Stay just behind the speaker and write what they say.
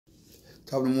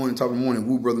Top of the morning,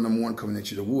 Woo Brother number 1 coming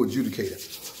at you, the Woo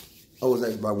Adjudicator. I was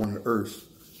asked by one of the Earths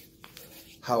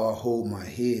how I hold my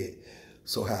head,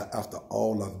 so how after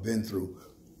all I've been through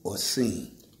or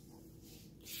seen.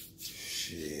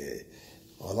 Shit.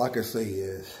 All I can say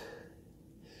is,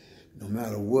 no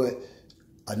matter what,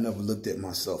 I never looked at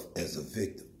myself as a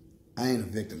victim. I ain't a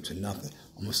victim to nothing.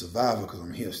 I'm a survivor because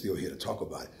I'm still here to talk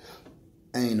about it.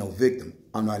 I ain't no victim.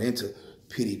 I'm not into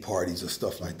pity parties or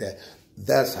stuff like that.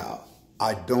 That's how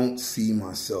I don't see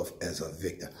myself as a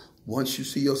victim. Once you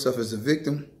see yourself as a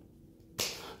victim,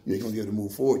 you ain't gonna be able to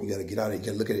move forward. You gotta get out of it. You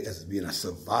gotta look at it as being a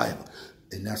survivor.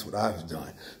 And that's what I've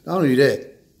done. Not only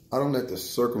that, I don't let the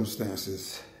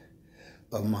circumstances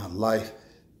of my life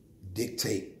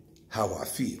dictate how I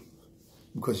feel.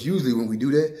 Because usually when we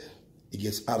do that, it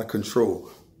gets out of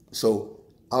control. So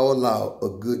I'll allow a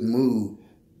good mood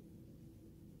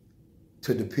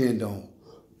to depend on,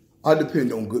 I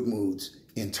depend on good moods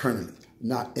internally,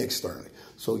 not externally.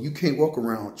 So you can't walk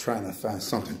around trying to find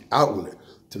something outward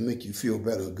to make you feel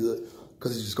better or good,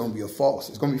 because it's just going to be a false.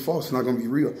 It's going to be false. It's not going to be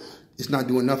real. It's not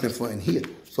doing nothing for in here.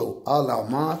 So I allow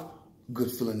my good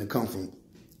feeling to come from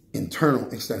internal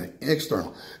instead of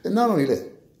external. And not only that,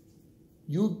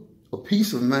 a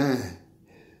peace of mind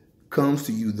comes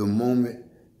to you the moment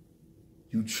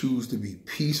you choose to be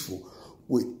peaceful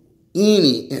with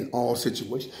any and all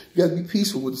situations. You got to be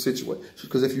peaceful with the situation,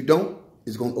 because if you don't,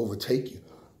 it's going to overtake you.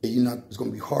 And it's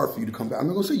going to be hard for you to come back. I'm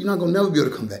not going to say you're not going to never be able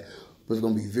to come back, but it's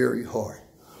going to be very hard.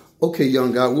 Okay,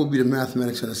 young guy, we'll be the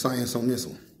mathematics and the science on this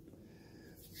one.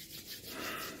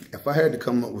 If I had to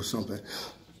come up with something,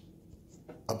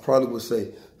 I probably would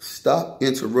say, stop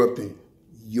interrupting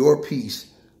your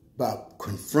peace by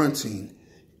confronting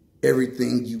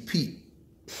everything you peep.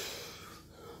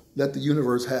 Let the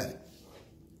universe have it.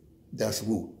 That's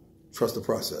Woo. Trust the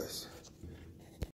process.